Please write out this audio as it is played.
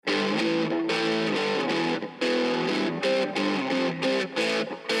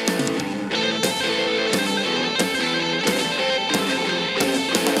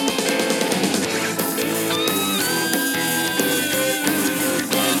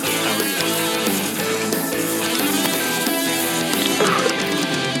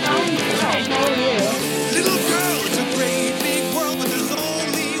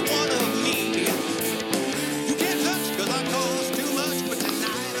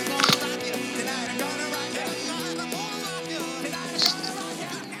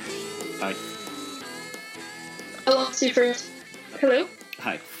Hi. I lost you first. Hello?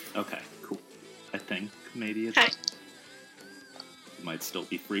 Hi. Okay, cool. I think maybe it Hi. might still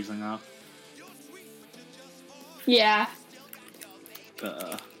be freezing up. Yeah.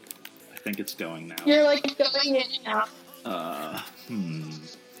 I think it's going now. You're like going in and out.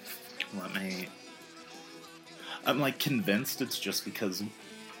 Let me... I'm like convinced it's just because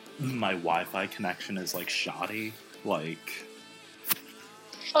my Wi-Fi connection is like shoddy. Like...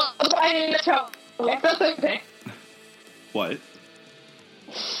 Oh, I didn't know trouble. That's okay. What?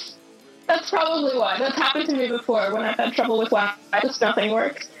 That's probably why. That's happened to me before when I've had trouble with Wi-Fi. Just nothing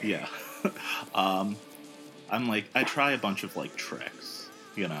works. Yeah. I'm like, I try a bunch of like tricks.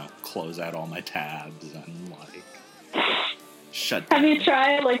 You know, close out all my tabs and like... shut down. Have you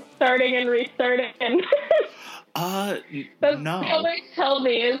tried like starting and restarting? That's no. what they tell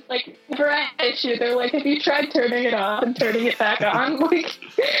me is like for an issue, they're like, if you tried turning it off and turning it back on, like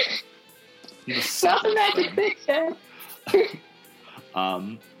it's not the magic fix, yeah.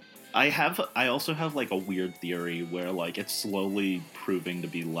 I also have like a weird theory where like it's slowly proving to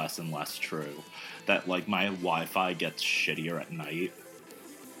be less and less true. That like my Wi-Fi gets shittier at night.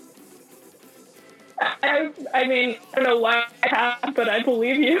 I mean, I don't know why I have, but I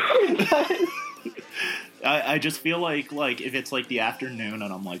believe you. I just feel like if it's like the afternoon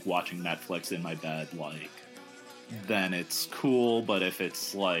and I'm like watching Netflix in my bed, like then it's cool. But if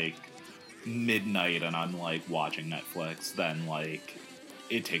it's like midnight and I'm like watching Netflix, then like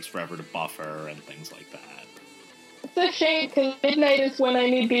it takes forever to buffer and things like that. It's a shame because midnight is when I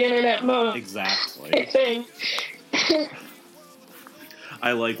need the internet most. Exactly.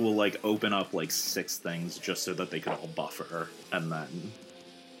 I like will like open up like 6 things just so that they could all buffer and then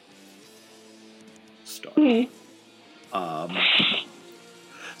start.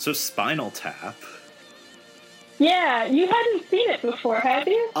 So Spinal Tap. Yeah, you hadn't seen it before, have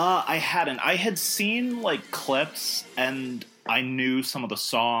you? I hadn't. I had seen like clips and I knew some of the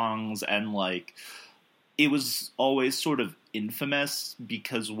songs and like it was always sort of infamous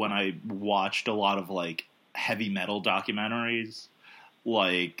because when I watched a lot of like heavy metal documentaries,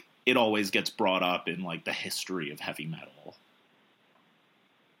 like it always gets brought up in like the history of heavy metal.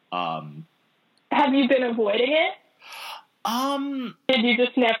 Have you been avoiding it? Did you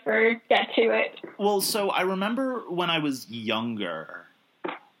just never get to it? Well, so I remember when I was younger,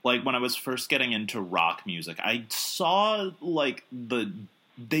 like when I was first getting into rock music, I saw like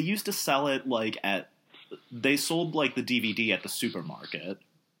they used to sell it like they sold like the DVD at the supermarket.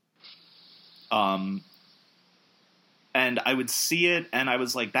 And I would see it, and I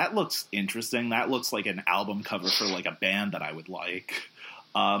was like, that looks interesting. That looks like an album cover for, like, a band that I would like.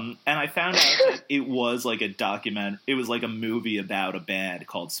 And I found out that it was, like, it was, like, a movie about a band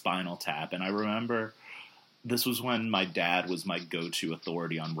called Spinal Tap. And I remember this was when my dad was my go-to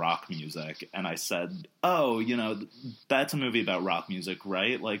authority on rock music. And I said, oh, you know, that's a movie about rock music,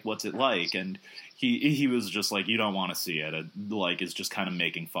 right? Like, what's it like? And he was just like, you don't want to see it. It, like, is just kind of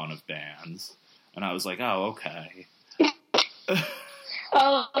making fun of bands. And I was like, oh, okay.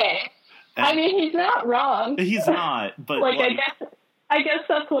 Oh, okay. And I mean, he's not wrong. He's not, but like I guess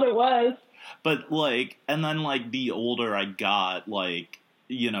that's what it was. But like, and then like the older I got, like,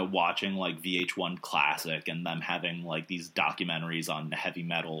 you know, watching like VH1 Classic and them having like these documentaries on heavy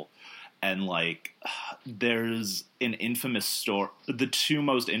metal, and like there's an infamous story. The 2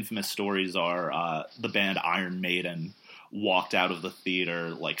 most infamous stories are the band Iron Maiden walked out of the theater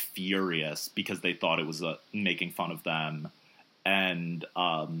like furious because they thought it was making fun of them. And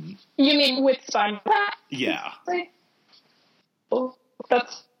you mean with Spinal Tap? Yeah. Oh,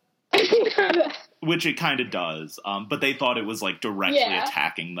 that's which it kind of does. But they thought it was like directly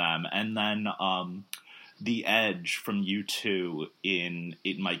attacking them. And then The Edge from U2 in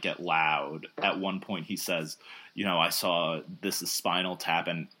It Might Get Loud, at one point he says, you know, I saw This Is Spinal Tap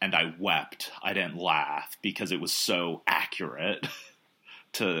and I wept. I didn't laugh because it was so accurate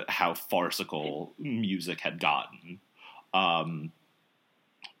to how farcical music had gotten.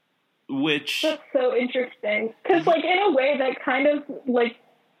 Which... That's so interesting. Because, like, in a way that kind of, like,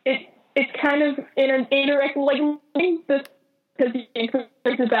 it's kind of in an indirect, like, this, because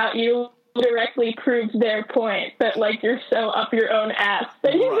it's about you, directly proves their point that like you're so up your own ass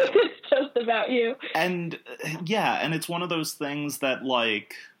that it's just about you. And yeah, and it's one of those things that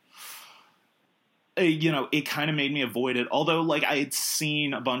like, you know, it kind of made me avoid it. Although like I had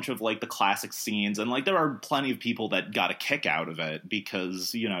seen a bunch of like the classic scenes, and like there are plenty of people that got a kick out of it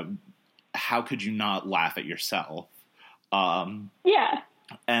because, you know, how could you not laugh at yourself? Yeah.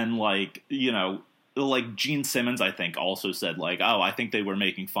 And like, you know, like Gene Simmons, I think, also said like, oh, I think they were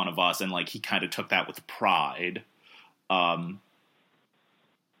making fun of us. And like, he kind of took that with pride. But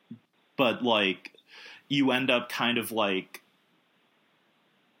but, like, you end up kind of, like,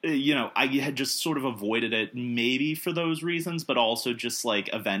 you know, I had just sort of avoided it maybe for those reasons, but also just,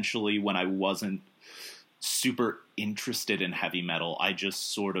 like, eventually when I wasn't super interested in heavy metal, I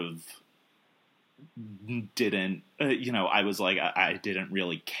just sort of didn't, you know, I was like, I didn't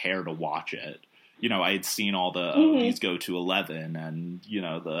really care to watch it. You know, I had seen all the, these go to 11 and, you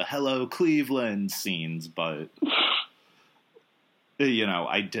know, the Hello Cleveland scenes, but, you know,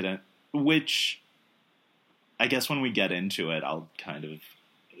 I didn't, which I guess when we get into it, I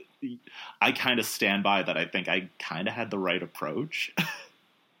kind of stand by that. I think I kind of had the right approach.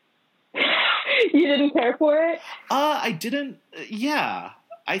 You didn't care for it? I didn't, yeah.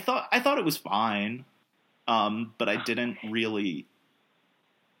 I thought it was fine, but I didn't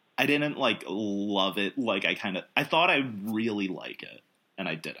like love it. Like I thought I'd really like it, and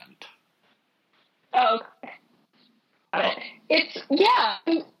I didn't. Oh, okay.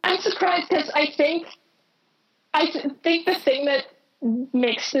 I'm surprised because I think the thing that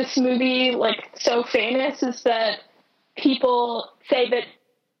makes this movie like so famous is that people say that you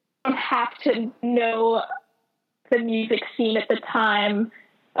don't have to know the music scene at the time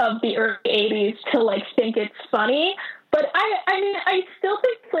of the early 80s to like think it's funny, but I mean I still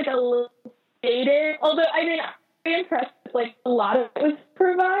think it's like a little dated, although I mean I'm impressed with like a lot of it was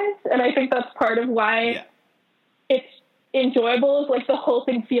improvised, and I think that's part of why it's enjoyable, is like the whole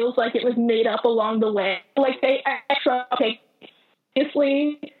thing feels like it was made up along the way, like they extra take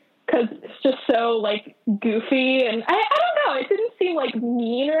seriously because it's just so like goofy, and I don't know, it didn't seem like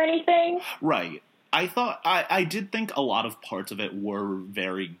mean or anything. Right. I did think a lot of parts of it were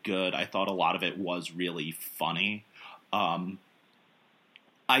very good. I thought a lot of it was really funny.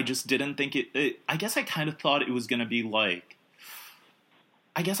 I just didn't think I guess I kind of thought it was going to be like,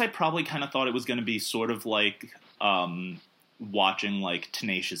 I guess I probably kind of thought it was going to be sort of like watching like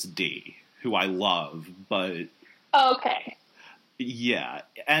Tenacious D, who I love, but... Okay. Yeah,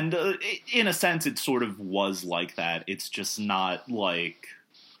 and in a sense it sort of was like that. It's just not like...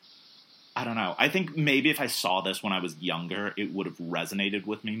 I don't know. I think maybe if I saw this when I was younger, it would have resonated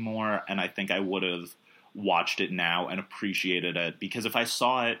with me more, and I think I would have watched it now and appreciated it, because if I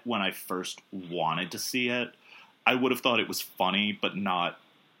saw it when I first wanted to see it, I would have thought it was funny, but not...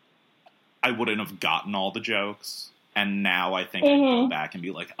 I wouldn't have gotten all the jokes, and now I think I'd go back and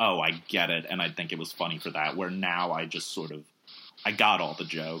be like, oh, I get it, and I'd think it was funny for that, where now I just sort of... I got all the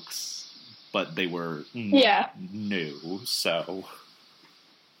jokes, but they were new, so...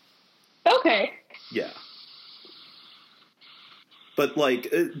 Okay. Yeah. But,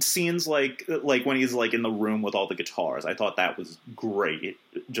 like, scenes like when he's, like, in the room with all the guitars, I thought that was great,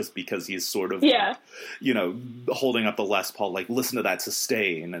 just because he's sort of, like, you know, holding up the Les Paul, like, listen to that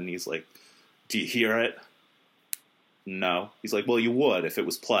sustain, and he's like, do you hear it? No. He's like, well, you would if it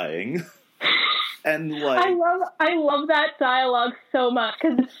was playing. And, like... I love that dialogue so much,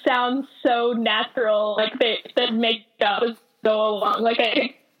 because it sounds so natural, like, that make up go along.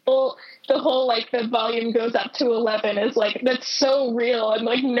 Like, the whole, like, the volume goes up to 11 is, like, that's so real, and,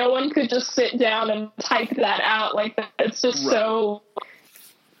 like, no one could just sit down and type that out like that. It's just so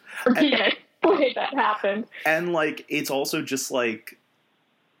organic the way that happened. And, like, it's also just, like,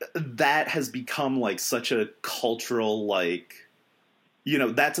 that has become, like, such a cultural, like, you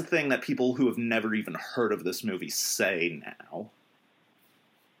know, that's a thing that people who have never even heard of this movie say now.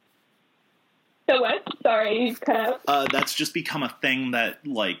 So what? Sorry, you cut out. That's just become a thing that,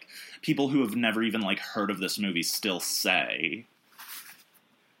 like, people who have never even, like, heard of this movie still say.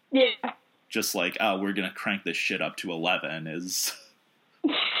 Yeah. Just like, oh, we're gonna crank this shit up to 11 is...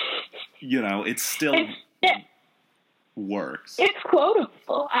 you know, it's still... works. It's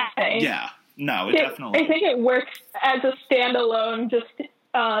quotable, I think. Yeah. No, it definitely... I think it works as a standalone, just,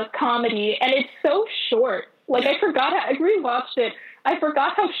 comedy, and it's so short. Like, I rewatched it, I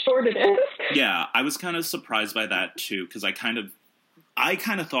forgot how short it is. Yeah, I was kind of surprised by that, too, because I kind of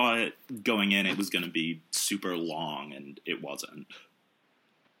thought going in it was going to be super long, and it wasn't.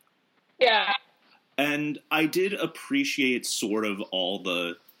 Yeah. And I did appreciate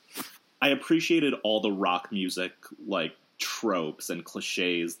I appreciated all the rock music, like, tropes and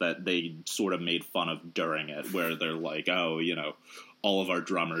cliches that they sort of made fun of during it, where they're like, oh, you know, all of our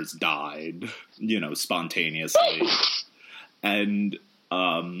drummers died, you know, spontaneously. And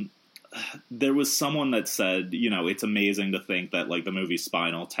there was someone that said, you know, it's amazing to think that, like, the movie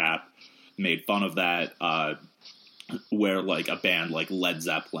Spinal Tap made fun of that, where, like, a band like Led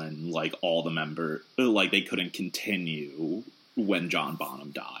Zeppelin, like, all the members, like, they couldn't continue when John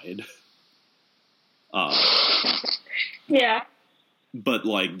Bonham died. Yeah. But,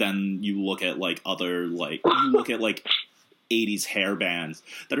 like, then you look at, like, other, like, '80s hair bands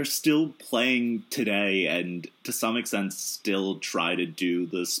that are still playing today, and to some extent still try to do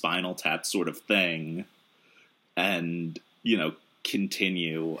the Spinal Tap sort of thing, and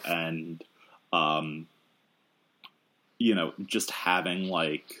continue, and just having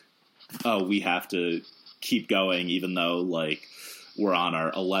like, oh, we have to keep going even though like we're on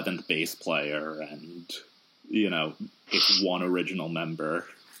our 11th bass player and it's one original member.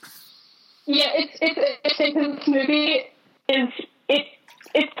 Yeah, it's this movie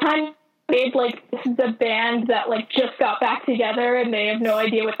it's kind of made like this is a band that like just got back together and they have no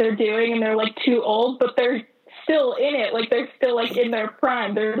idea what they're doing and they're like too old, but they're still in it, like they're still like in their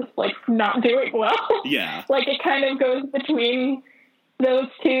prime. They're just like not doing well. Yeah. Like it kind of goes between those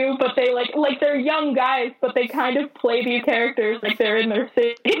two, but they like they're young guys, but they kind of play these characters like they're in their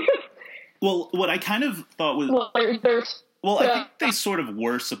 60s. Well, what I kind of thought was I think they sort of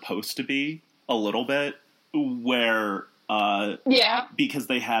were supposed to be a little bit, where because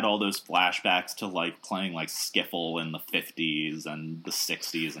they had all those flashbacks to like playing like skiffle in the 50s and the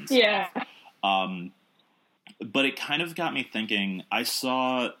 60s and stuff. Yeah. But it kind of got me thinking. I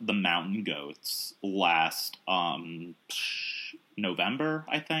saw the Mountain Goats last November,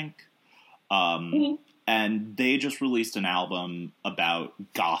 I think. And they just released an album about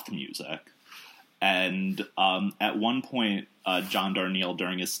goth music. And at one point, John Darnielle,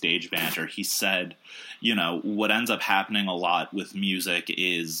 during his stage banter, he said, what ends up happening a lot with music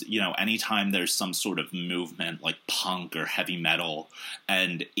is, anytime there's some sort of movement like punk or heavy metal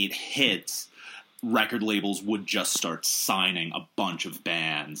and it hits, record labels would just start signing a bunch of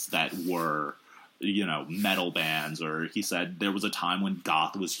bands that were, metal bands. Or he said there was a time when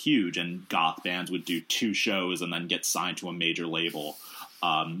goth was huge and goth bands would do 2 shows and then get signed to a major label.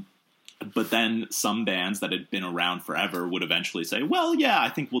 But then some bands that had been around forever would eventually say, well, yeah, I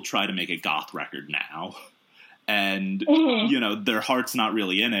think we'll try to make a goth record now. And, their heart's not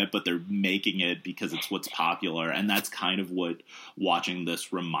really in it, but they're making it because it's what's popular. And that's kind of what watching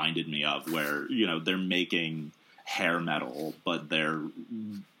this reminded me of, where, they're making hair metal, but they're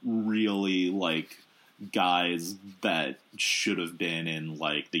really like guys that should have been in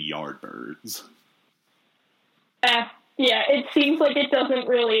like the Yardbirds. Yeah, it seems like it doesn't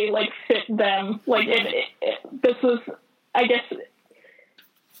really like fit them. Like this was, I guess,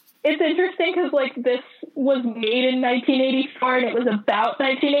 it's interesting because like this was made in 1984 and it was about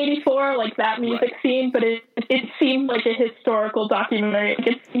 1984, like that music scene. But it seemed like a historical documentary. Like,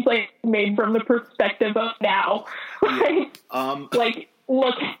 it seems like made from the perspective of now. Like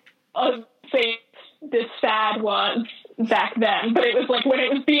look, say this fad was back then, but it was like when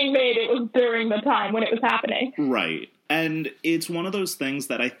it was being made, it was during the time when it was happening. Right. And it's one of those things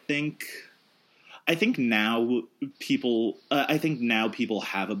that I think now people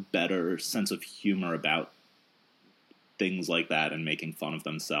have a better sense of humor about things like that and making fun of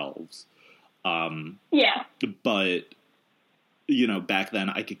themselves. Yeah. But, back then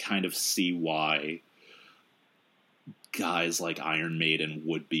I could kind of see why guys like Iron Maiden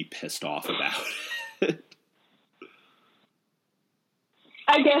would be pissed off about it.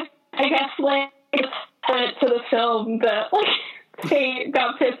 I guess like to the film that like they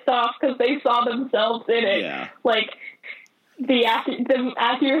got pissed off because they saw themselves in it. Yeah. Like the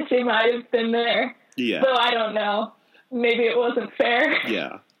accuracy might have been there. Yeah. So I don't know. Maybe it wasn't fair.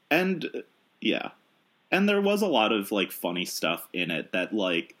 Yeah. And there was a lot of like funny stuff in it that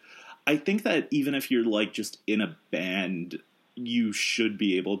like I think that even if you're like just in a band, you should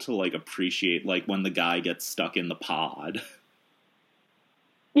be able to like appreciate like when the guy gets stuck in the pod.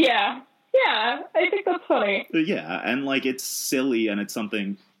 Yeah. Yeah, I think that's funny. Yeah, and like it's silly and it's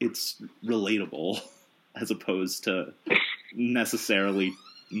relatable as opposed to necessarily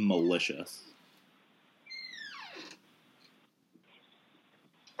malicious.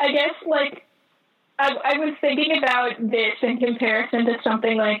 I guess like I was thinking about this in comparison to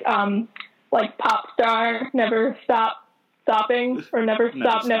something like Pop Star, Never Stop Stopping, or Never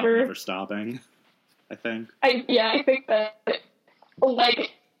Stopping, I think. I think that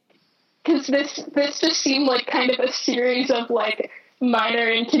like, because this just seemed like kind of a series of like minor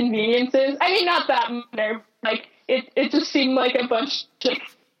inconveniences. I mean, not that minor. Like it just seemed like a bunch of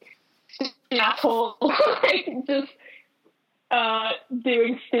assholes, like just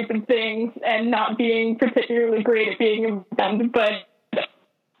doing stupid things and not being particularly great at being a band. But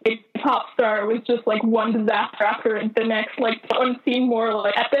Pop Star was just like one disaster after the next. Like that one seemed more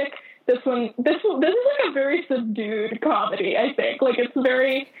like epic. This is like a very subdued comedy. I think like it's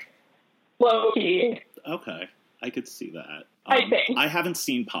very low key. Okay, I could see that. I think I haven't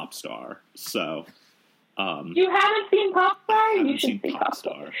seen Pop Star, so. You haven't seen Pop Star? You should see Pop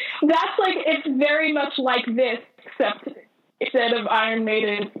Star. That's like, it's very much like this, except instead of Iron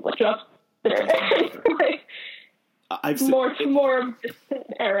Maiden, like just like I've seen, more of this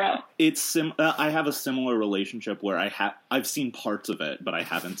era. I have a similar relationship where I've seen parts of it, but I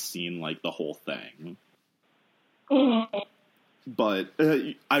haven't seen like the whole thing. Mm-hmm. But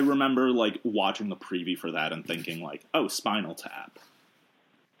I remember like watching the preview for that and thinking like, oh, Spinal Tap.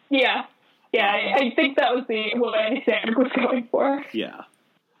 Yeah. I think that was what Andy Samberg was going for. Yeah.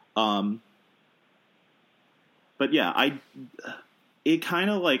 But yeah, it kind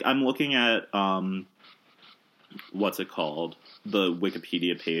of like, I'm looking at, what's it called? The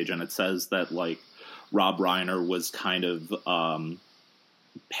Wikipedia page, and it says that like Rob Reiner was kind of,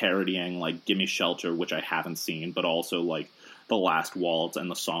 parodying like Gimme Shelter, which I haven't seen, but also like The Last Waltz and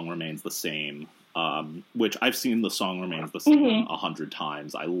The Song Remains the Same, which I've seen The Song Remains the Same 100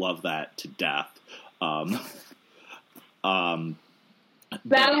 times. I love that to death. That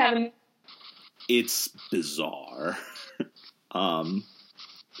haven't. It's bizarre. But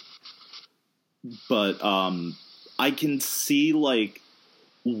I can see like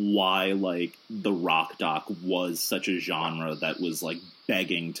why like the rock doc was such a genre that was like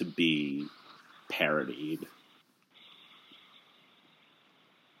begging to be parodied.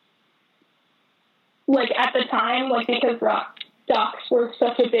 Like at the time, like because rock docs were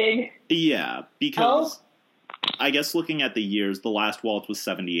such a big. Yeah, because I guess looking at the years, The Last Waltz was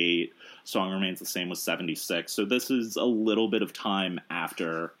 78, Song Remains the Same was 76, so this is a little bit of time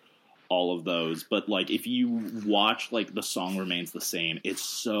after all of those, but like if you watch like The Song Remains the Same, it's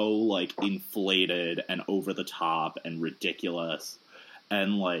so like inflated and over the top and ridiculous,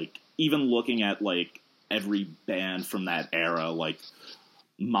 and like even looking at like every band from that era, like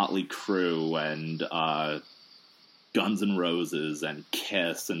Motley Crue and Guns N' Roses and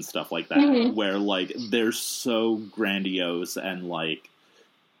Kiss and stuff like that, where like they're so grandiose and like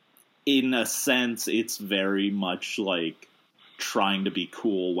in a sense it's very much like trying to be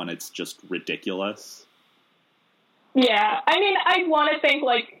cool when it's just ridiculous. Yeah, I mean, I want to think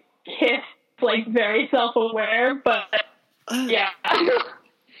like Kiss like very self-aware, but yeah. I mean,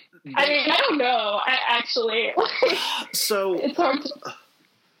 I don't know. Actually, so it's hard to.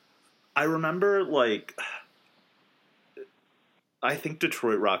 I remember like I think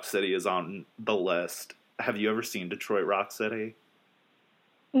Detroit Rock City is on the list. Have you ever seen Detroit Rock City?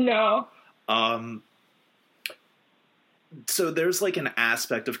 No. So there's like an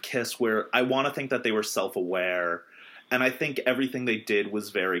aspect of Kiss where I want to think that they were self-aware, and I think everything they did was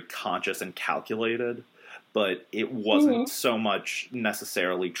very conscious and calculated, but it wasn't so much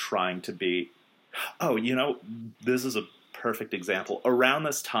necessarily trying to be. Oh, you know, this is a perfect example. Around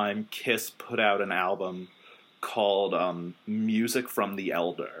this time, Kiss put out an album called Music from the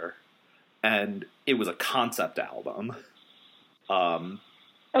Elder, and it was a concept album.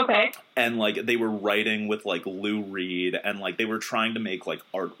 Okay. And like they were writing with like Lou Reed, and like they were trying to make like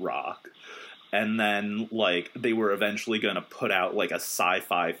art rock, and then like they were eventually going to put out like a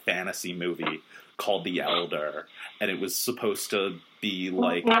sci-fi fantasy movie called The Elder, and it was supposed to be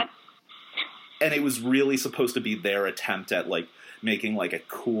like, and it was really supposed to be their attempt at like making like a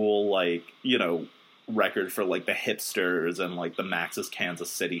cool like, you know, record for like the hipsters and like the Max's Kansas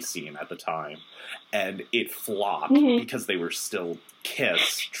City scene at the time, and it flopped because they were still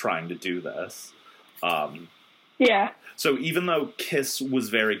Kiss trying to do this. Yeah. So even though Kiss was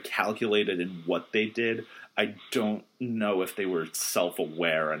very calculated in what they did, I don't know if they were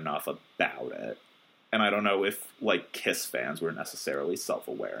self-aware enough about it, and I don't know if like Kiss fans were necessarily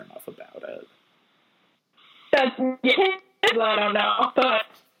self-aware enough about it. I don't know, but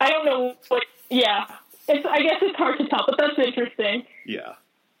I don't know what. Yeah, I guess it's hard to tell, but that's interesting. Yeah.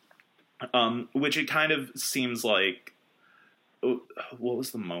 Which it kind of seems like. What was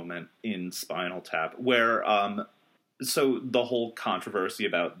the moment in Spinal Tap where so the whole controversy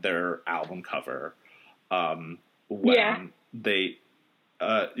about their album cover when they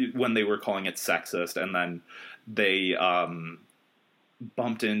were calling it sexist, and then they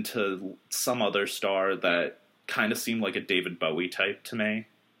bumped into some other star that kind of seemed like a David Bowie type to me,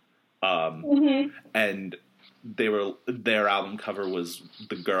 and their album cover was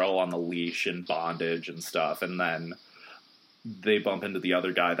the girl on the leash in bondage and stuff, and then they bump into the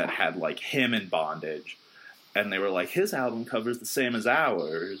other guy that had like him in bondage, and they were like, his album cover's the same as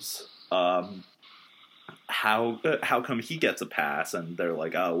ours. How come he gets a pass? And they're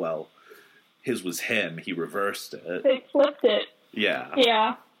like, oh well, his was him. He reversed it. They flipped it. Yeah.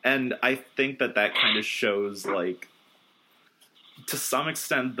 Yeah. And I think that kind of shows like, to some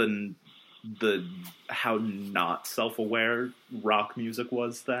extent, the how not self-aware rock music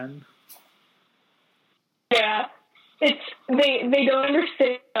was then. Yeah. It's they don't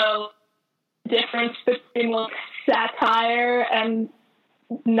understand the difference between like satire and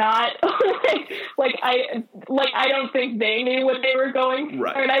not I don't think they knew what they were going for.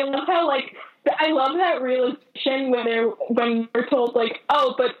 Right. And I love how I love that realization when we're told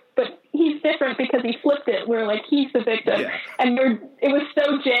oh, but he's different because he flipped it. We're like, he's the victim. Yeah. And it was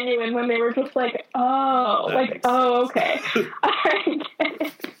so genuine when they were just okay.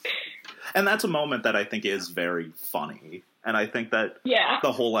 And that's a moment that I think is very funny. And I think that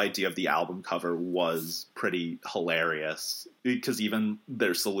the whole idea of the album cover was pretty hilarious, because even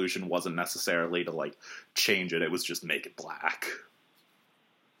their solution wasn't necessarily to change it. It was just make it black.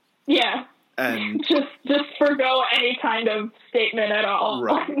 Yeah. And just forgo any kind of statement at all.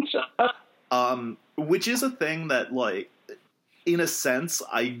 Right. Which is a thing that in a sense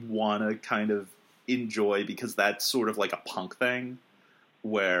I want to kind of enjoy, because that's sort of like a punk thing.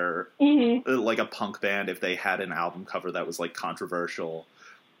 Where a punk band, if they had an album cover that was controversial,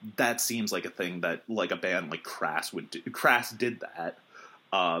 that seems like a thing that a band like Crass would do. Crass did that.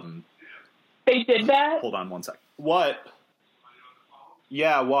 They did that? Hold on one sec. What?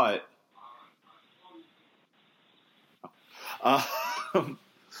 Yeah, what?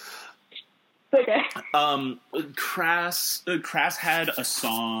 Okay. Crass had a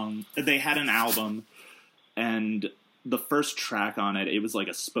song. They had an album, and the first track on it, it was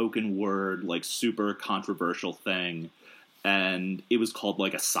a spoken word, super controversial thing, and it was called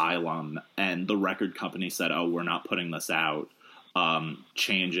Asylum, and the record company said, oh, we're not putting this out,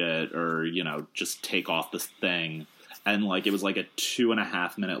 change it, or just take off this thing. And it was a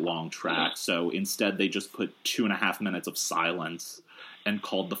 2.5 minute long track, so instead they just put 2.5 minutes of silence and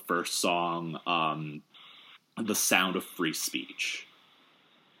called the first song The Sound of Free Speech.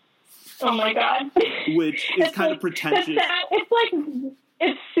 Oh my god. Which is kind of pretentious.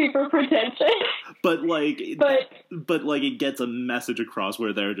 It's super pretentious. But it gets a message across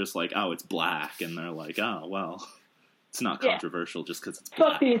where they're just oh, it's black, and they're oh, well, it's not controversial just because it's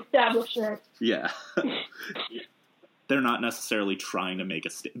black. Fuck the establishment. Yeah. They're not necessarily trying to make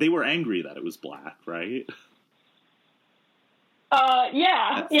they were angry that it was black, right?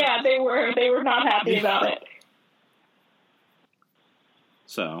 Yeah, they were not happy about it.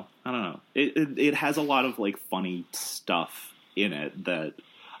 So, I don't know. It has a lot of funny stuff in it that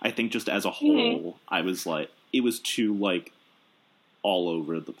I think just as a whole, I was it was too all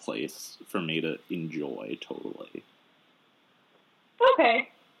over the place for me to enjoy totally. Okay.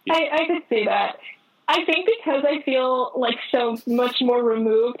 Yeah. I could see that. I think because I feel so much more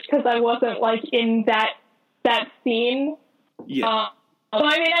removed because I wasn't in that scene. Yeah.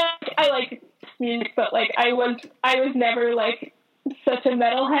 I mean, I like music, but I was never such a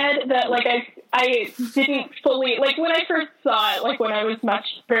metalhead that I didn't fully when I first saw it, when I was much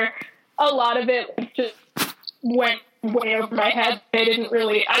younger, a lot of it just went way over my head.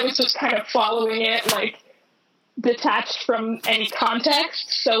 I was just kind of following it detached from any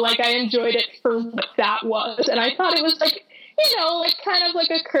context, so I enjoyed it for what that was, and I thought it was kind of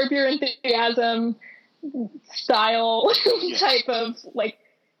a Curb Your Enthusiasm style type of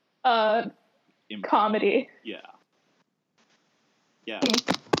comedy. Yeah.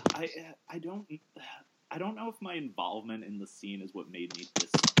 I don't know if my involvement in the scene is what made me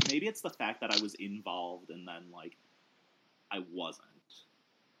maybe it's the fact that I was involved and then I wasn't.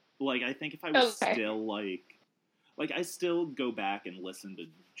 I think if I was still I still go back and listen to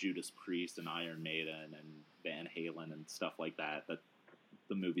Judas Priest and Iron Maiden and Van Halen and stuff like that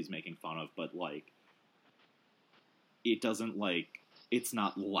the movie's making fun of, but it doesn't it's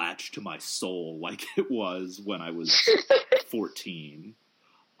not latched to my soul like it was when I was 14.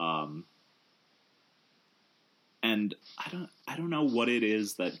 And I don't know what it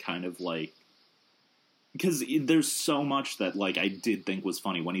is that kind of because there's so much that I did think was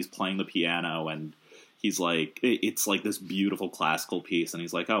funny when he's playing the piano and he's it's this beautiful classical piece, and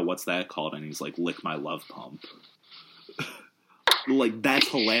he's oh, what's that called? And he's Lick My Love Pump. That's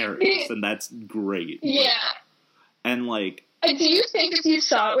hilarious, and that's great. Yeah. And do you think if you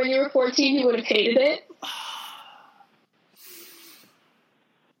saw it when you were 14, you would have hated it?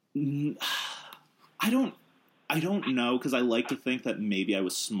 I don't know, because I like to think that maybe I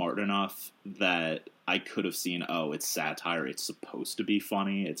was smart enough that I could have seen, oh, it's satire, it's supposed to be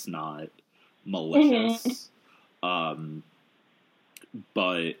funny, it's not malicious. Mm-hmm.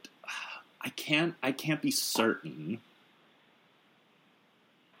 But I can't be certain.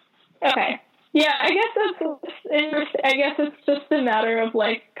 Okay. Yeah, I guess it's just a matter of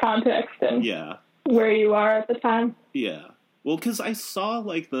context and where you are at the time. Yeah. Well, because I saw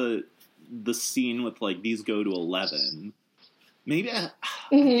the scene with these go to 11. Maybe I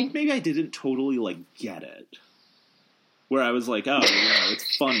didn't totally get it. where I was like, oh,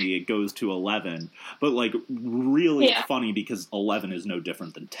 it's funny, it goes to 11. But, like, really it's funny because 11 is no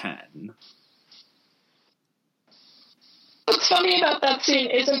different than 10. What's funny about that scene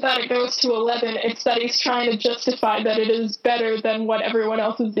isn't that it goes to 11, it's that he's trying to justify that it is better than what everyone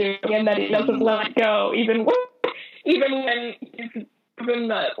else is doing and that he doesn't let it go, even when he's proven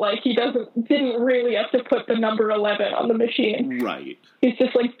that, like, he didn't really have to put the number 11 on the machine. Right. He's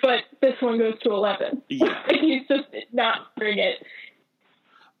just like, but this one goes to 11. Yeah. He's just not doing it.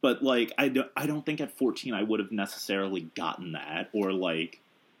 But, like, I don't think at 14 I would have necessarily gotten that, or, like...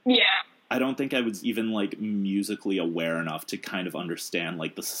 Yeah. I don't think I was even, like, musically aware enough to kind of understand,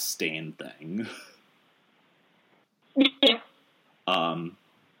 like, the sustain thing. Yeah.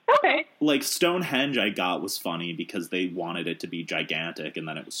 Okay. Like, Stonehenge I got was funny because they wanted it to be gigantic and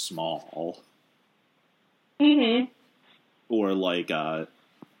then it was small. Mm-hmm. Or, like, I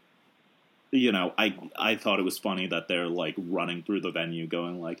thought it was funny that they're, like, running through the venue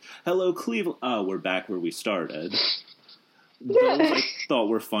going, like, hello, Cleveland. Oh, we're back where we started. Those I thought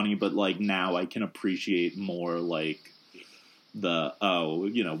were funny, but, like, now I can appreciate more, like,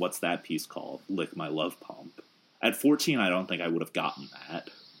 what's that piece called? Lick My Love Pump. At 14, I don't think I would have gotten that.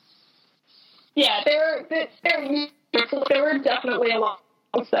 Yeah, there were definitely a lot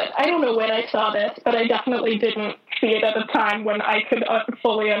of that. I don't know when I saw this, but I definitely didn't see it at a time when I could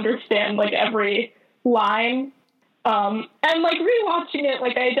fully understand, like, every line. And, like, rewatching it,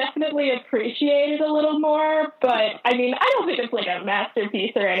 like, I definitely appreciate it a little more, but, I mean, I don't think it's, like, a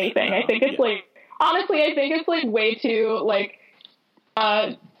masterpiece or anything. I think it's, like, honestly, I think it's, like, way too, like,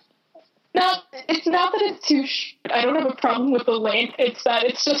 it's not that it's too I don't have a problem with the length, it's that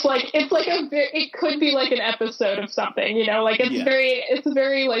it's just, like, it could be, like, an episode of something, like, it's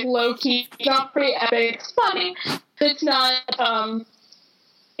very, like, low-key, not pretty epic, it's funny, it's not,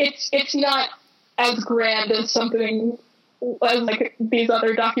 it's not as grand as something as, like, these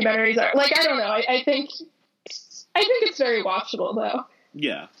other documentaries are. Like, I don't know. I think it's very watchable, though.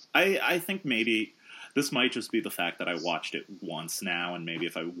 Yeah. I think maybe this might just be the fact that I watched it once now, and maybe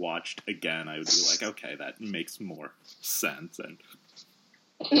if I watched again, I would be like, okay, that makes more sense. And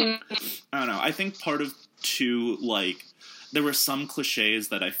I don't know. I think part of, too, like, there were some cliches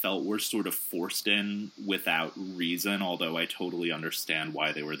that I felt were sort of forced in without reason, although I totally understand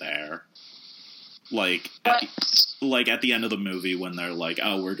why they were there. Like, at the end of the movie when they're like,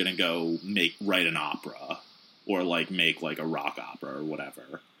 oh, we're gonna go write an opera, or, like, make, like, a rock opera or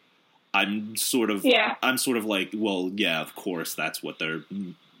whatever. I'm sort of like, well, yeah, of course, that's what they're,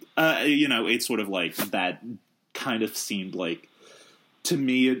 it's sort of like, that kind of seemed like, to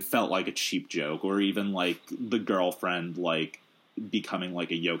me, it felt like a cheap joke, or even, like, the girlfriend, like, becoming,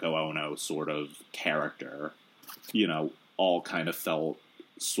 like, a Yoko Ono sort of character, all kind of felt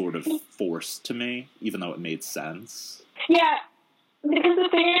sort of forced to me, even though it made sense. Yeah, because the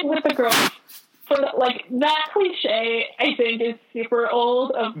thing is with the girl, like, that cliche, I think, is super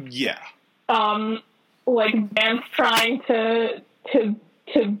old. Like, bands trying to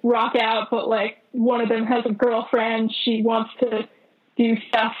rock out, but, like, one of them has a girlfriend, she wants to do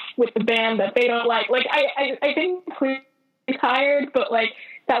stuff with the band that they don't like. Like, I think it's tired, but, like,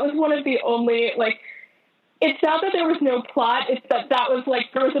 that was one of the only, like, it's not that there was no plot, it's that was,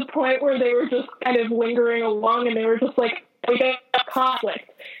 like, there was a point where they were just kind of lingering along, and they were just like, we got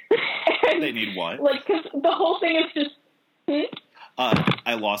conflict. And, they need what? Like, because the whole thing is just...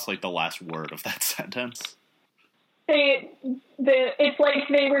 I lost, like, the last word of that sentence. It's like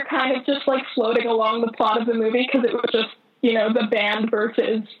they were kind of just, like, floating along the plot of the movie, because it was just, the band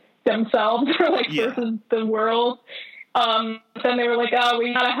versus themselves, or, like, versus the world. Then they were like, oh,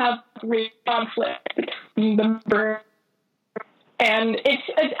 we gotta have real conflict between them. And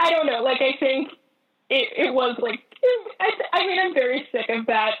I don't know, like, I think it was, like, I mean, I'm very sick of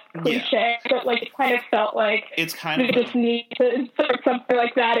that cliche, but, like, it kind of felt like it's kind of just need to insert something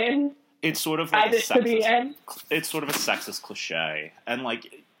like that in. It's sort of like it's sort of a sexist cliche. And,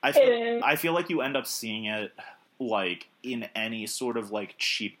 like, I feel like you end up seeing it, like, in any sort of, like,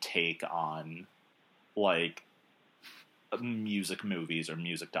 cheap take on, like, music movies or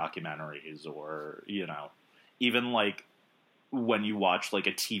music documentaries, or, even, like, when you watch, like,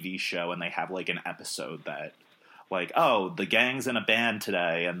 a TV show and they have, like, an episode that, like, oh, the gang's in a band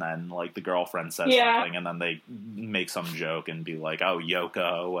today, and then, like, the girlfriend says something, and then they make some joke and be like, oh,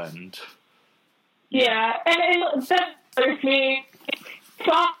 Yoko, and... Yeah, and that bothers me.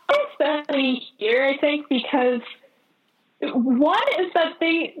 So especially here, I think, because one is that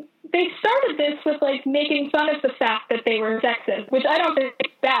they started this with, like, making fun of the fact that they were sexist, which I don't think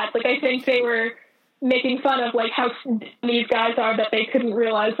is bad. Like, I think they were making fun of like how these guys are that they couldn't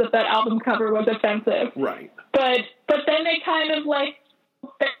realize that album cover was offensive. Right. But then they kind of like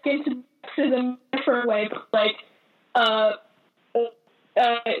back into sexism a different way, but like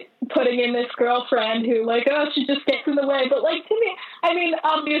putting in this girlfriend who like, oh, she just gets in the way. But like to me, I mean,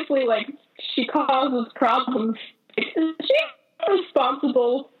 obviously like she causes problems. She's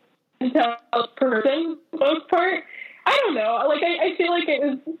responsible person for the most part. I don't know. Like I feel like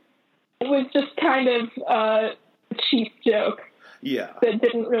it was just kind of a cheap joke. Yeah. That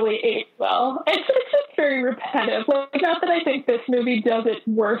didn't really age well. It's just very repetitive. Like, not that I think this movie does it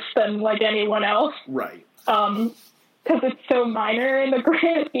worse than like anyone else. Right. Because it's so minor in the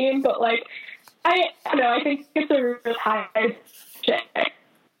grand scheme, but like I don't know, I think it's a really high cliche.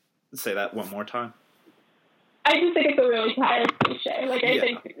 Say that one more time. I just think it's a really high cliche. Like I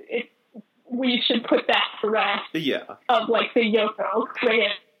think we should put that to rest. Yeah. Of like the Yoko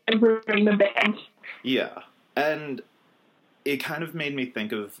and ruining the band. Yeah. And it kind of made me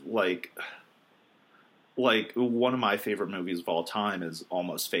think of like one of my favorite movies of all time is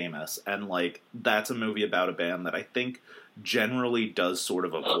Almost Famous, and like that's a movie about a band that I think generally does sort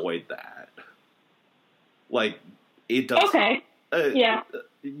of avoid that. Like it does. Okay. Yeah.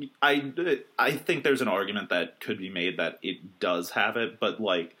 I think there's an argument that could be made that it does have it, but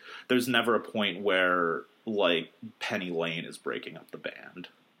like there's never a point where like Penny Lane is breaking up the band.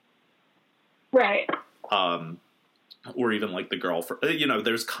 Right. Or even like the girlfriend, you know,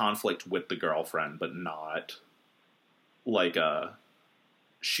 there's conflict with the girlfriend, but not like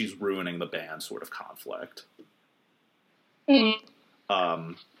she's ruining the band sort of conflict.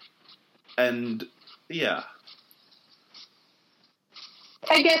 Mm-hmm. And yeah.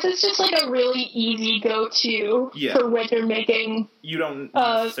 I guess it's just like a really easy go-to for when you're making. You don't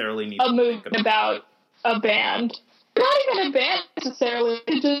necessarily need a movie about a band. Not even a band necessarily.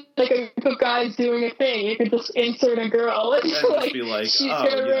 It's just like a group of guys doing a thing. You could just insert a girl and just like, be like, she's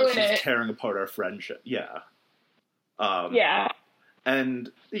gonna ruin it. She's tearing apart our friendship. Yeah. Yeah.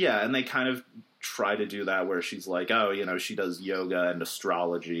 And they kind of try to do that where she's like, oh, you know, she does yoga and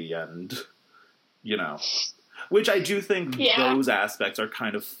astrology and, you know, which I do think those aspects are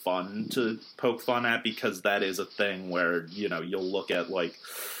kind of fun to poke fun at, because that is a thing where, you know, you'll look at like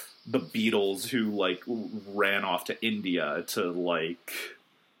the Beatles who like ran off to India to like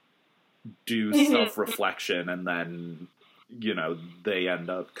do self-reflection, and then, you know, they end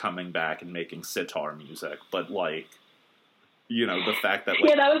up coming back and making sitar music. But like, you know, the fact that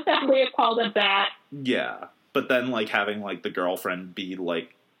like, that was definitely a call to that. Yeah, but then like having like the girlfriend be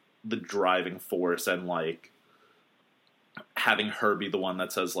like the driving force, and like having her be the one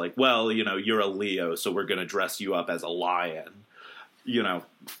that says like, well, you know, you're a Leo, so we're gonna dress you up as a lion. You know,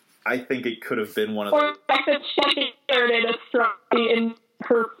 I think it could have been one of the fact that she started astrology in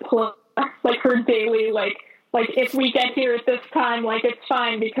her like her daily like if we get here at this time, like it's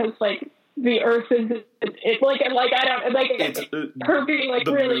fine because like the Earth is it's like I don't like it's, her being like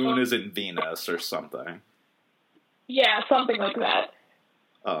the really moon is in Venus or something. Yeah, something like that.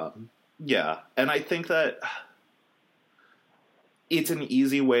 Yeah, and I think that it's an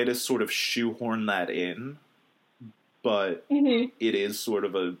easy way to sort of shoehorn that in, but it is sort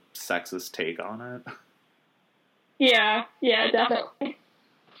of a sexist take on it. Yeah, definitely.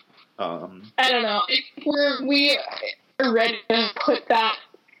 I don't know. We are ready to put that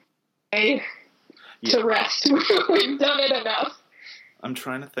to rest. We've done it enough. I'm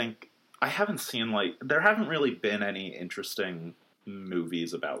trying to think. I haven't seen, like, there haven't really been any interesting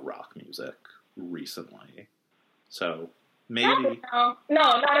movies about rock music recently. So, maybe... No,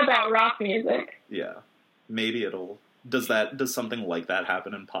 not about rock music. Yeah. Maybe it'll... Does something like that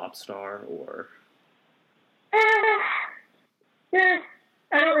happen in Popstar, or... Yeah,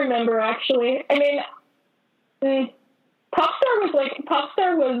 I don't remember, actually. I mean,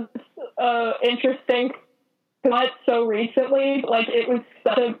 Popstar was interesting, not so recently. Like, it was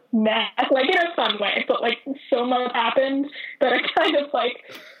such a mess, like, in a fun way, but, like, so much happened that it kind of, like,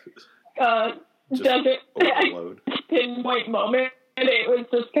 doesn't pinpoint moment, and it was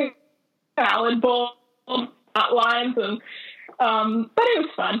just kind of salad bowl outlines, and, but it was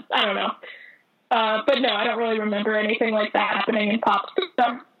fun. I don't know. But no, I don't really remember anything like that happening in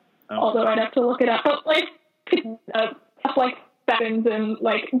Popstar, although I'd have to look it up. But, like, stuff like happens, and,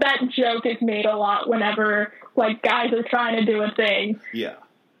 like, that joke is made a lot whenever, like, guys are trying to do a thing. Yeah.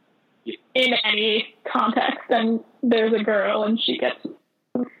 In any context, and there's a girl, and she gets...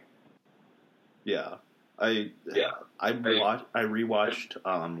 Yeah. I rewatched,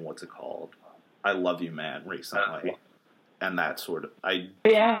 what's it called? I Love You, Man, recently. And that sort of,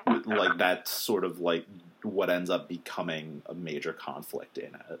 like, that's sort of, like, what ends up becoming a major conflict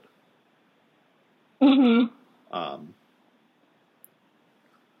in it. Mm-hmm.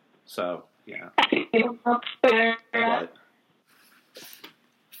 So, yeah.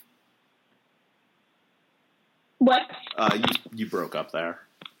 What? What? You broke up there.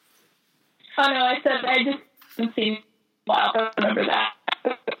 Oh no, I said I just didn't see. Wow, I remember that.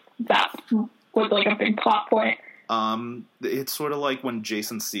 That was like a big plot point. It's sort of like when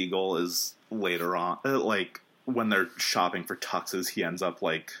Jason Segel is later on, like when they're shopping for tuxes, he ends up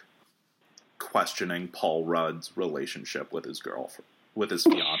like questioning Paul Rudd's relationship with his girlfriend, with his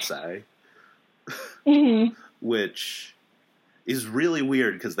fiance, Mm-hmm. which is really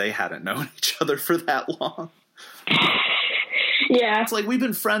weird because they hadn't known each other for that long. Yeah. It's like, we've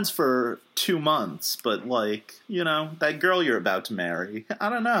been friends for 2 months, but, like, you know, that girl you're about to marry, I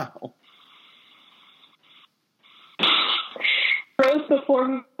don't know. Bros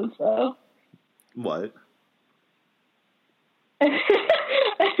before hoes, though. What?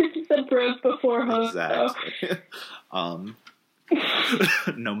 I just said bros before hoes, exactly.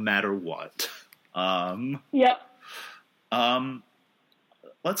 No matter what. Yep.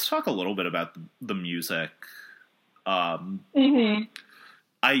 Let's talk a little bit about the music. Mm-hmm.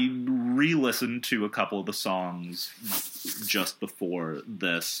 I re-listened to a couple of the songs just before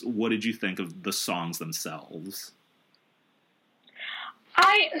this. What did you think of the songs themselves?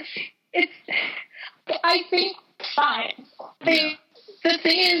 I think fine. The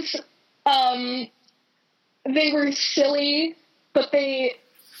thing is, they were silly, but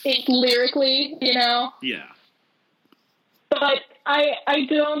lyrically, you know. Yeah. But I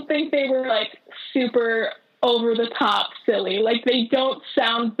don't think they were like super over the top silly. Like, they don't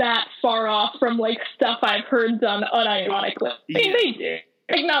sound that far off from like stuff I've heard done unironically. Yeah. I mean, they do.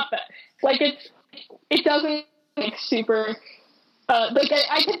 Like, not that. Like, it doesn't like super. Like,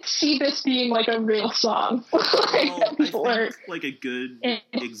 I could see this being like a real song. Well, I think like a good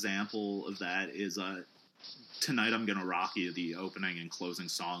example of that is Tonight I'm Gonna Rock You. The opening and closing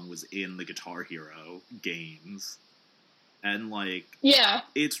song was in the Guitar Hero games. And, like, yeah,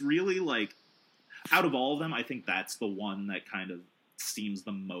 it's really, like, out of all of them, I think that's the one that kind of seems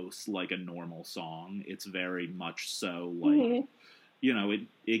the most like a normal song. It's very much so, like, mm-hmm. you know,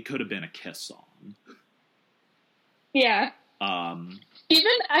 it could have been a Kiss song. Yeah.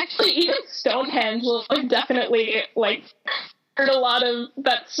 Even Stonehenge was like, definitely, like, heard a lot of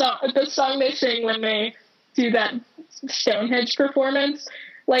the song they sing when they do that Stonehenge performance.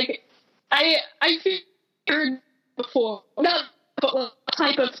 Like, I heard before, not but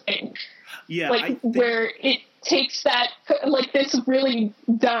type of thing. Yeah, like where it takes that like this really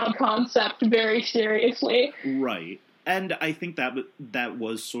dumb concept very seriously. Right, and I think that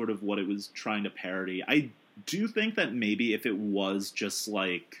was sort of what it was trying to parody. I do think that maybe if it was just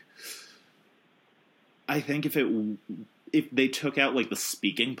like, I think if they took out like the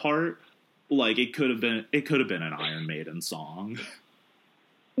speaking part, like it could have been an Iron Maiden song.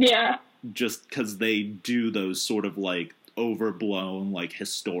 Yeah. Just because they do those sort of like overblown, like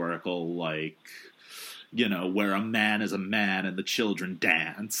historical, like, you know, where a man is a man and the children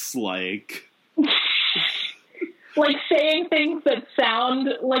dance, like like saying things that sound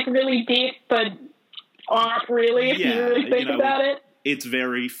like really deep but aren't really if you really think about it. It's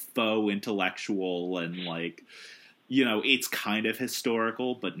very faux intellectual and, like, you know, it's kind of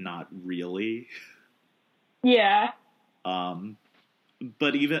historical but not really. Yeah.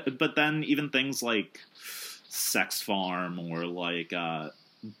 But then even things like Sex Farm or like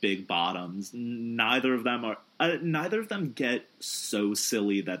Big Bottoms, neither of them get so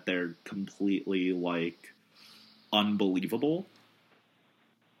silly that they're completely like unbelievable.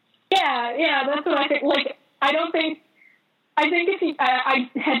 Yeah, that's what I think. Like, I think if I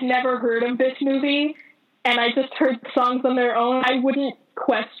had never heard of this movie and I just heard the songs on their own, I wouldn't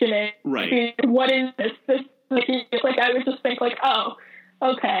question it. Right. What is this? Like I would just think like, oh,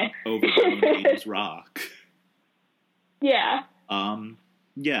 okay. Overblown 80s rock. Yeah.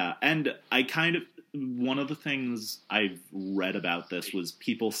 Yeah, and I kind of, one of the things I've read about this was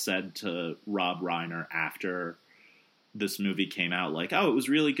people said to Rob Reiner after this movie came out, like, oh, it was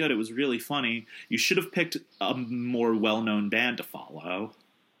really good, it was really funny, you should have picked a more well-known band to follow.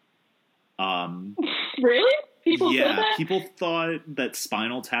 Really? People yeah, said that? People thought that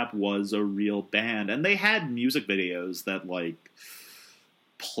Spinal Tap was a real band, and they had music videos that, like,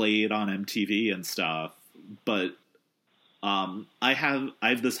 played on MTV and stuff, but I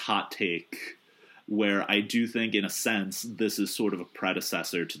have this hot take where I do think, in a sense, this is sort of a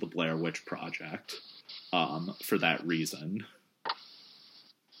predecessor to the Blair Witch Project, for that reason.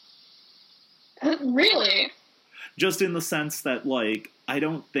 Really? Just in the sense that, like, I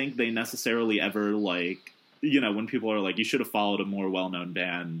don't think they necessarily ever, like, when people are like, you should have followed a more well-known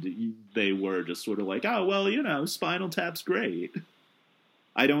band, they were just sort of like, oh, well, Spinal Tap's great.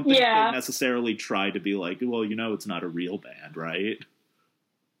 I don't think they necessarily tried to be like, well, it's not a real band, right?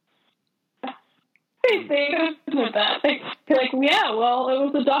 They with that. They're like, yeah, well, it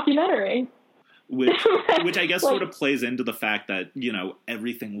was a documentary. Which I guess sort of plays into the fact that,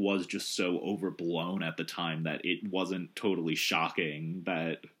 everything was just so overblown at the time that it wasn't totally shocking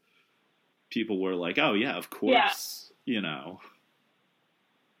that people were like, oh, yeah, of course, Because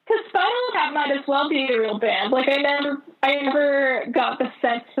Spinal Tap might as well be a real band. Like, I never got the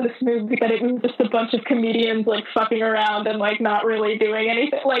sense for this movie that it was just a bunch of comedians, like, fucking around and, like, not really doing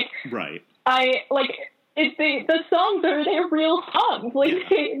anything. Like, right. The songs they're real songs. Like,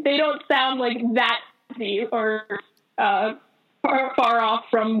 they don't sound like that easy or far off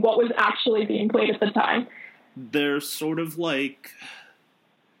from what was actually being played at the time. They're sort of like,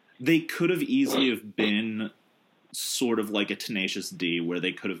 they could have easily have been sort of like a Tenacious D, where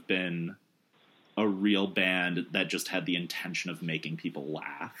they could have been a real band that just had the intention of making people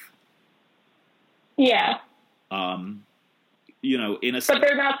laugh. Yeah. In a sense, but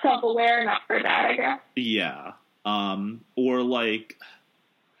they're not self-aware enough for that, I guess. Yeah. Or like,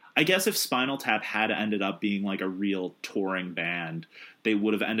 I guess if Spinal Tap had ended up being like a real touring band, they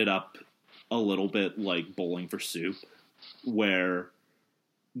would have ended up a little bit like Bowling for Soup, where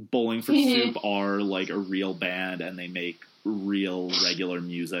Bowling for Soup are like a real band and they make real regular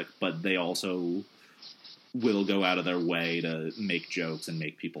music, but they also will go out of their way to make jokes and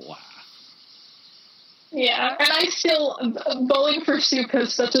make people laugh. Yeah, and Bowling for Soup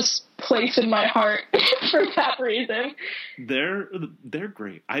has such a place in my heart for that reason. They're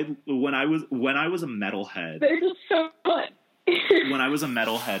great. When I was a metalhead, they're just so fun. When I was a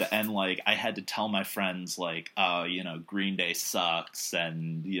metalhead and like I had to tell my friends like, Green Day sucks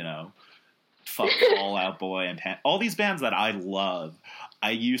and fuck Fall Out Boy and all these bands that I love.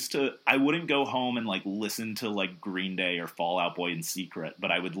 I wouldn't go home and like listen to like Green Day or Fall Out Boy in secret,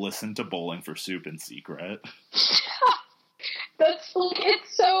 but I would listen to Bowling for Soup in secret. That's like,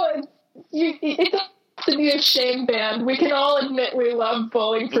 it's to be a shame band. We can all admit we love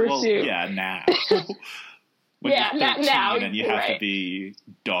Bowling for Soup. Yeah, now. When you're 13 now, and you have to be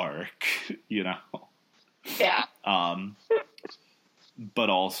dark, Yeah. But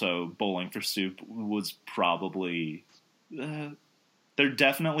also, Bowling for Soup was probably... they're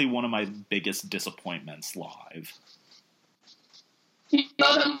definitely one of my biggest disappointments live. You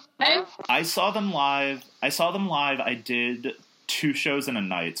saw them live? I saw them live. I did 2 shows in a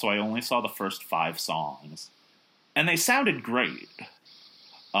night, so I only saw the first 5 songs. And they sounded great.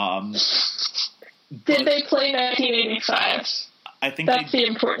 Did they play 1985? That's the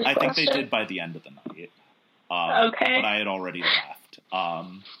important question. I think they did by the end of the night. Okay. But I had already left.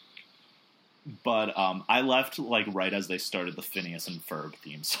 But I left like right as they started the Phineas and Ferb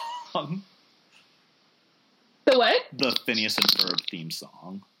theme song. The what? The Phineas and Ferb theme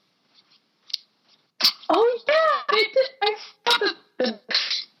song. Oh yeah, they did. I saw the.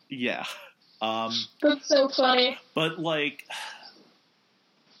 Yeah. That's so funny. But like,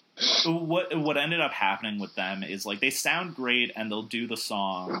 what ended up happening with them is like they sound great and they'll do the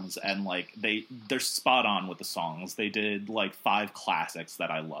songs and like they're spot on with the songs. They did like 5 classics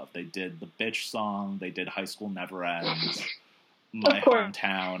that I love. They did the Bitch song, they did High School Never Ends, My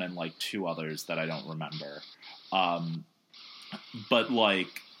Hometown, and like 2 others that I don't remember. But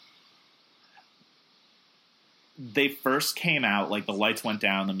like they first came out, like the lights went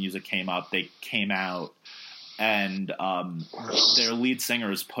down, the music came up, they came out. And their lead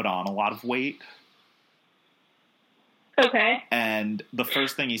singers put on a lot of weight. Okay. And the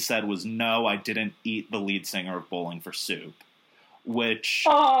first thing he said was, no, I didn't eat the lead singer of Bowling for Soup. Which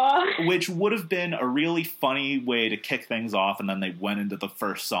would have been a really funny way to kick things off, and then they went into the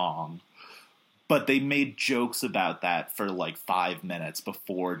first song. But they made jokes about that for like 5 minutes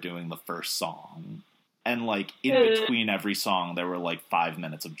before doing the first song. And like in between every song, there were like 5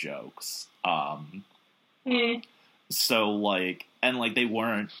 minutes of jokes. So, like, and, like, they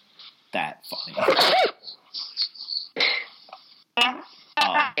weren't that funny.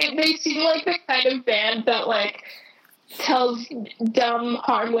 They seem like the kind of band that, like, tells dumb,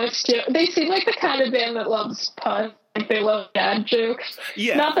 harmless jokes. They seem like the kind of band that loves puns. Like, they love dad jokes.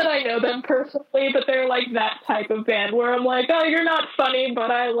 Yeah. Not that I know them personally, but they're, like, that type of band where I'm like, oh, you're not funny,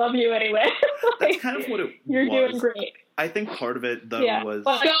 but I love you anyway. That's kind of what it you're was. You're doing great. I think part of it, though, was...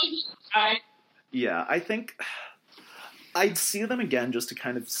 Yeah, I think I'd see them again just to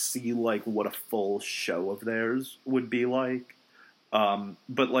kind of see, like, what a full show of theirs would be like. But,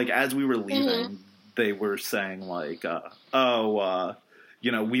 like, as we were leaving, they were saying, like,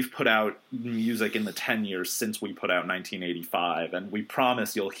 we've put out music in the 10 years since we put out 1985, and we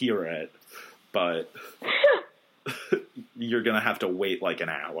promise you'll hear it, but you're going to have to wait like an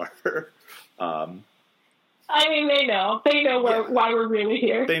hour. I mean, they know. They know why we're really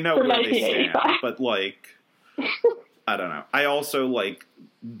here. They know for where they stand, 1985. but, like, I don't know. I also, like,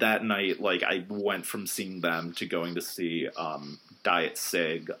 that night, like, I went from seeing them to going to see Diet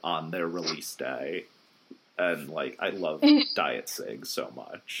Sig on their release day. And, like, I love Diet Sig so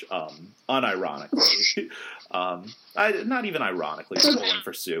much. Unironically. Not even ironically, Bowling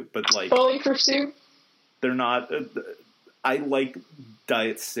for Soup, but, like... Bowling for Soup? They're not... I like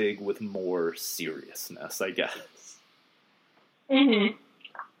Diet Sig with more seriousness, I guess. Mm-hmm.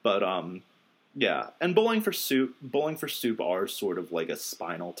 But, yeah. And Bowling for Soup are sort of like a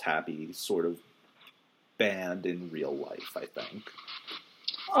Spinal Tappy sort of band in real life, I think.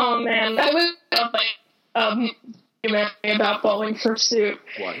 Oh, man. I would love, like, documentary about Bowling for Soup.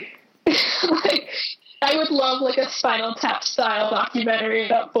 What? Like, I would love, like, a Spinal Tap style documentary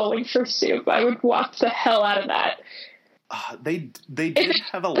about Bowling for Soup. I would watch the hell out of that. They did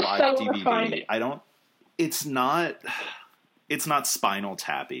have a live DVD. It's not Spinal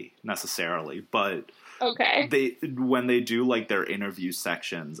Tappy necessarily, but okay. When they do like their interview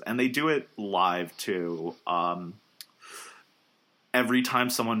sections, and they do it live too. Every time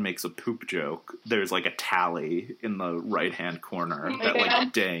someone makes a poop joke, there's like a tally in the right hand corner that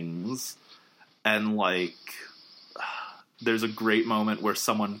like dings, and like there's a great moment where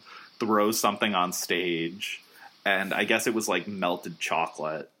someone throws something on stage. And I guess it was, like, melted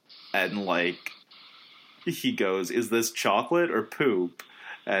chocolate. And, like, he goes, is this chocolate or poop?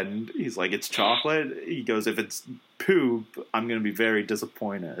 And he's like, it's chocolate. He goes, if it's poop, I'm going to be very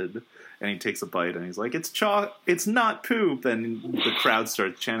disappointed. And he takes a bite and he's like, it's not poop. And the crowd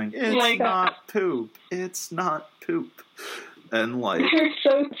starts chanting, it's not poop. It's not poop. And, like... You're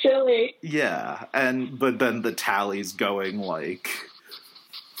so silly. Yeah. But then the tally's going, like...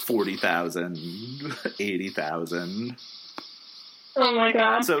 40,000, 80,000. Oh my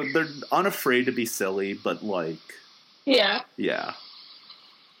god. So they're unafraid to be silly, but like... Yeah. Yeah.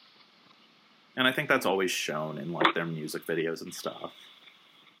 And I think that's always shown in like their music videos and stuff.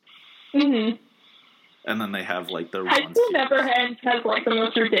 Mm-hmm. And then they have like their... High School Never Ends has like the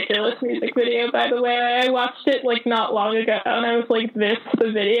most ridiculous music video, by the way. I watched it like not long ago, and I was like, this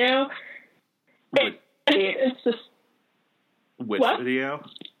the video? It's just... Which what? Video?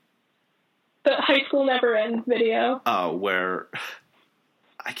 The High School Never Ends video. Oh, where...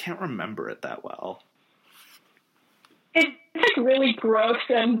 I can't remember it that well. It's like really gross,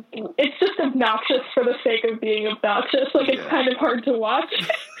 and it's just obnoxious for the sake of being obnoxious. Like, it's kind of hard to watch.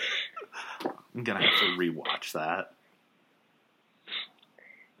 I'm gonna have to rewatch that.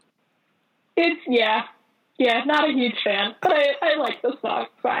 It's, yeah, not a huge fan, but I like the song,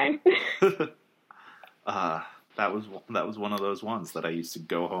 fine. That was one of those ones that I used to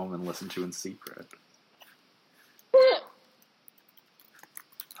go home and listen to in secret.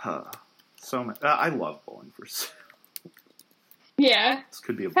 So many, I love Bowling for Soup. Yeah. This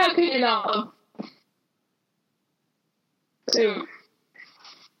could be a... How could you not love Soup?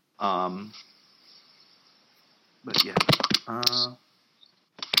 But yeah.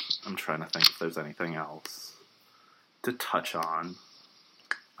 I'm trying to think if there's anything else to touch on.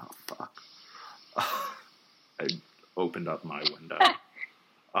 Oh, fuck. I opened up my window.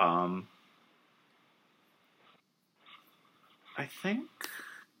 I think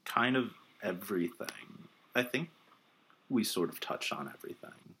kind of everything. I think we sort of touched on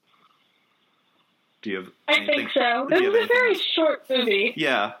everything. Do you have anything? I think so. This is a very short movie.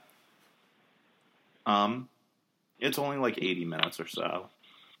 Yeah. It's only like 80 minutes or so.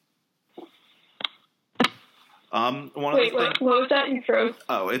 Wait, what was that you froze?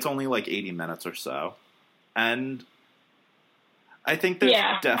 Oh, it's only like 80 minutes or so. And I think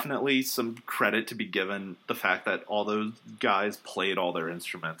there's definitely some credit to be given the fact that all those guys played all their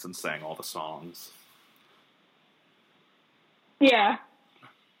instruments and sang all the songs. Yeah.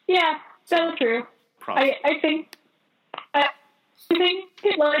 Yeah, that's true. I think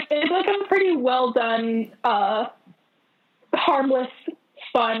it's like a pretty well done, harmless,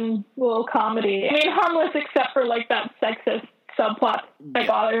 fun little comedy. I mean, harmless except for like that sexist subplot that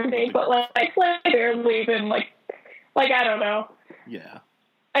bothers me, but like barely even like I don't know. Yeah.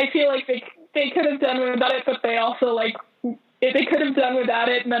 I feel like they could have done without it, but they also like if they could have done without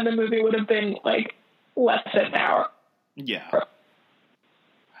it, and then the movie would have been like less than an hour. Yeah.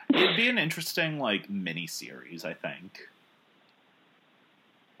 It'd be an interesting like mini series, I think.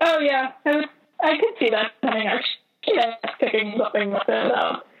 Oh yeah, I could see that coming. Actually, picking something with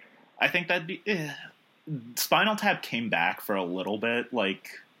it. I think that'd be. Spinal Tap came back for a little bit,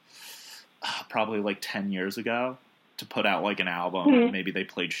 like probably like 10 years ago, to put out like an album. Mm-hmm. Maybe they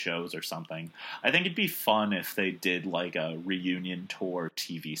played shows or something. I think it'd be fun if they did like a reunion tour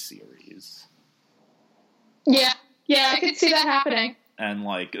TV series. Yeah, I could see that happening. And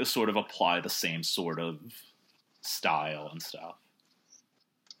like sort of apply the same sort of style and stuff.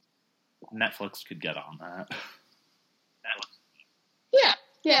 Netflix could get on that.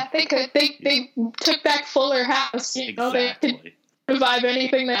 Yeah, they could. They took back Fuller House. You know, they could revive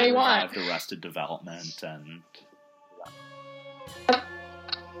anything that they want. Arrested Development and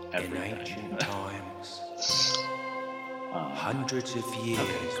everything. In ancient times, hundreds of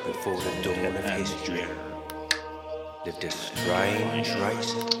years before the dawn of history, lived a strange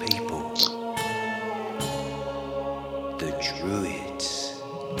race of people, the Druids.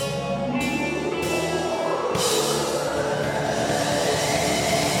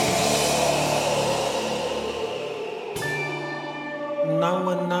 No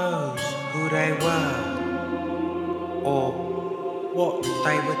one knows who they were or what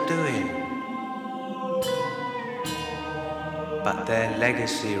they were doing, but their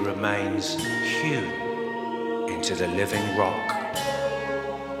legacy remains hewn into the living rock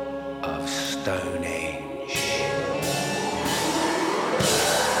of Stonehenge.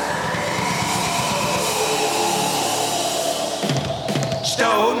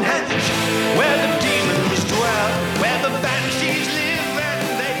 Stonehenge, where the